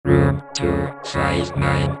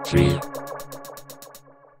2593.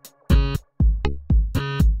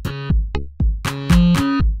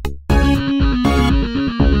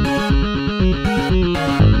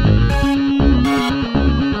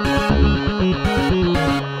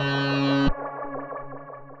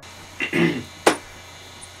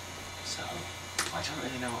 So, I don't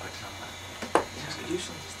really know what we're talking about. Yes, we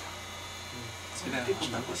usually just talk. People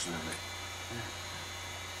don't listen to it.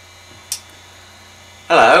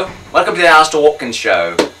 Hello, welcome to the Alistair Watkins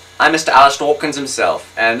Show. I'm Mr. Alistair Watkins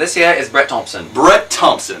himself, and this here is Bret Thompson. Bret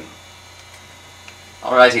Thompson.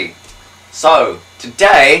 Alrighty, so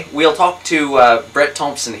today we'll talk to Bret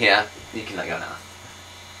Thompson here. You can let go now.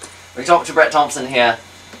 We talk to Bret Thompson here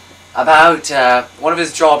about one of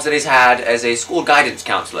his jobs that he's had as a school guidance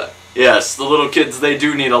counselor. Yes, the little kids, they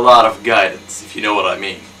do need a lot of guidance, if you know what I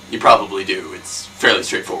mean. You probably do. It's fairly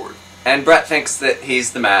straightforward. And Bret thinks that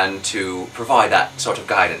he's the man to provide that sort of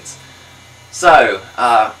guidance. So,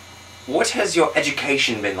 what has your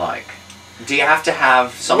education been like? Do you have to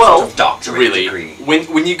have some sort of doctorate degree?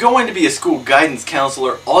 When you go in to be a school guidance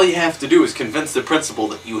counselor, all you have to do is convince the principal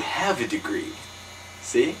that you have a degree.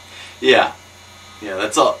 See? Yeah. Yeah,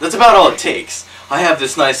 that's all. That's about all it takes. I have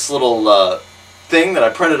this nice little thing that I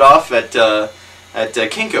printed off at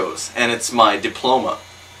Kinko's, and it's my diploma.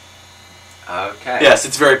 Okay. Yes,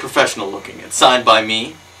 it's very professional looking. It's signed by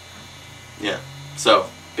me. Yeah. So,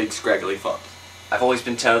 big scraggly font. I've always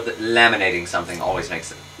been told that laminating something always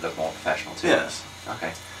makes it look more professional too. Yes.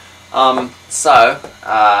 Okay. So,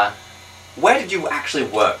 where did you actually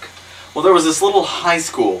work? Well, there was this little high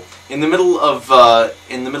school in the middle of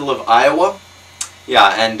Iowa.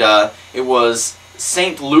 Yeah, and it was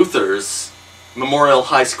St. Luther's Memorial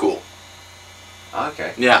High School.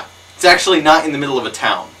 Okay. Yeah. It's actually not in the middle of a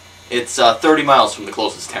town. It's 30 miles from the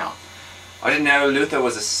closest town. I didn't know Luther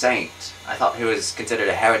was a saint. I thought he was considered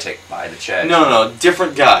a heretic by the church. No,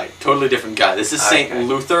 different guy. Totally different guy. This is St. Okay.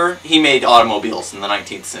 Luther. He made automobiles in the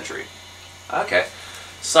 19th century. Okay.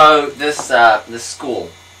 So, this school,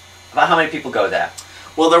 about how many people go there?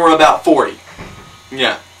 Well, there were about 40.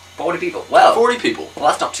 Yeah. 40 people. Well, 40 people. Well,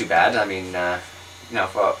 that's not too bad. I mean, you know,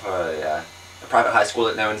 for a private high school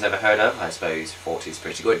that no one's ever heard of, I suppose 40 is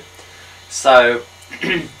pretty good. So,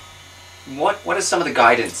 what are some of the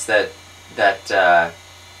guidance that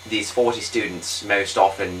these 40 students most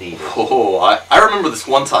often needed? Oh, I remember this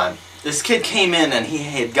one time. This kid came in and he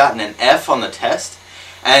had gotten an F on the test,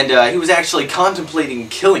 and he was actually contemplating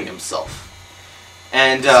killing himself.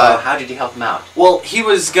 And so how did you help him out? Well, he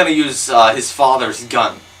was going to use his father's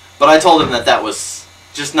gun, but I told him that that was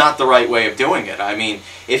just not the right way of doing it. I mean,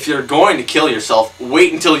 if you're going to kill yourself,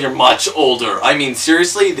 wait until you're much older. I mean,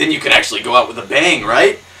 seriously, then you could actually go out with a bang,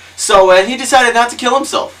 right? So he decided not to kill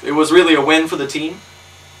himself. It was really a win for the team.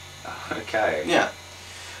 Okay. Yeah.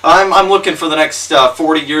 I'm looking for the next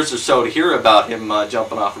 40 years or so to hear about him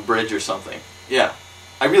jumping off a bridge or something. Yeah.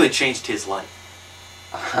 I really changed his life.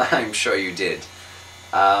 I'm sure you did.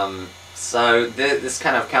 So this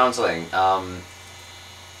kind of counseling, how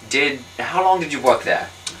long did you work there?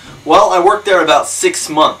 Well, I worked there about 6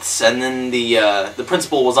 months, and then the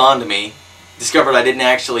principal was on to me, discovered I didn't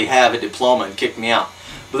actually have a diploma, and kicked me out.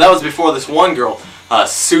 But that was before this one girl,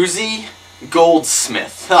 Susie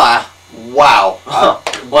Goldsmith. Wow.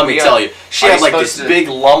 Let me tell you. She had like this big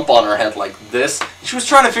lump on her head like this. She was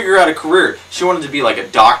trying to figure out a career. She wanted to be like a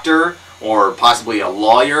doctor, or possibly a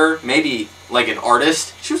lawyer, maybe like an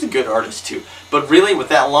artist. She was a good artist too. But really, with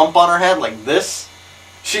that lump on her head like this,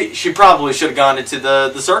 she probably should have gone into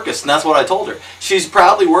the circus, and that's what I told her. She's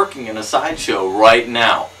probably working in a sideshow right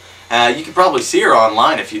now. You can probably see her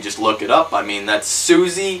online if you just look it up. I mean, that's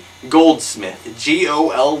Susie Goldsmith.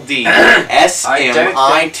 Goldsmith.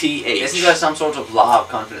 Isn't there some sort of law of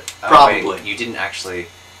confidence? Probably. Wait, you didn't actually...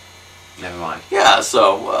 Never mind. Yeah,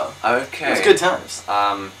 so... okay. It was good times.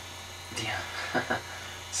 Yeah.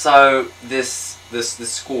 So, this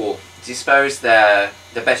school, do you suppose they're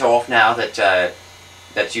better off now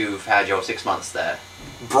that you've had your 6 months there?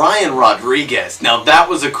 Brian Rodriguez. Now, that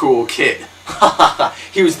was a cool kid.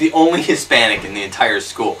 He was the only Hispanic in the entire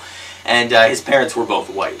school, and his parents were both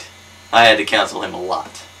white. I had to counsel him a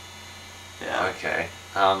lot. Yeah. Okay.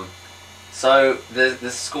 So the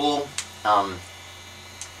school, I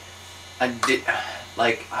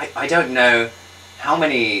don't know how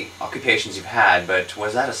many occupations you've had, but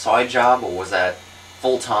was that a side job or was that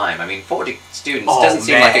full time? I mean, 40 students doesn't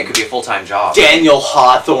seem like it could be a full-time job. Daniel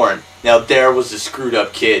Hawthorne. Now there was a screwed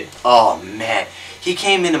up kid. Oh man. He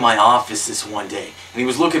came into my office this one day, and he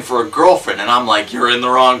was looking for a girlfriend, and I'm like, you're in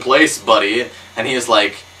the wrong place, buddy. And he was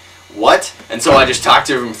like, what? And so I just talked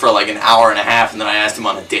to him for like an hour and a half, and then I asked him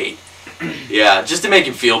on a date. Yeah, just to make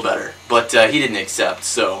him feel better. But he didn't accept,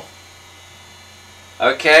 so...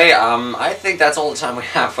 Okay, I think that's all the time we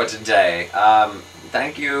have for today.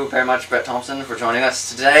 Thank you very much, Bret Thompson, for joining us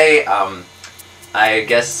today. I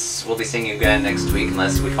guess we'll be seeing you again next week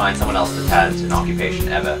unless we find someone else that's had an occupation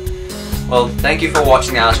ever. Well, thank you for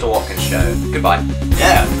watching the Alistair Watkins Show. Goodbye.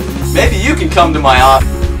 Yeah, maybe you can come to my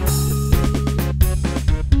office.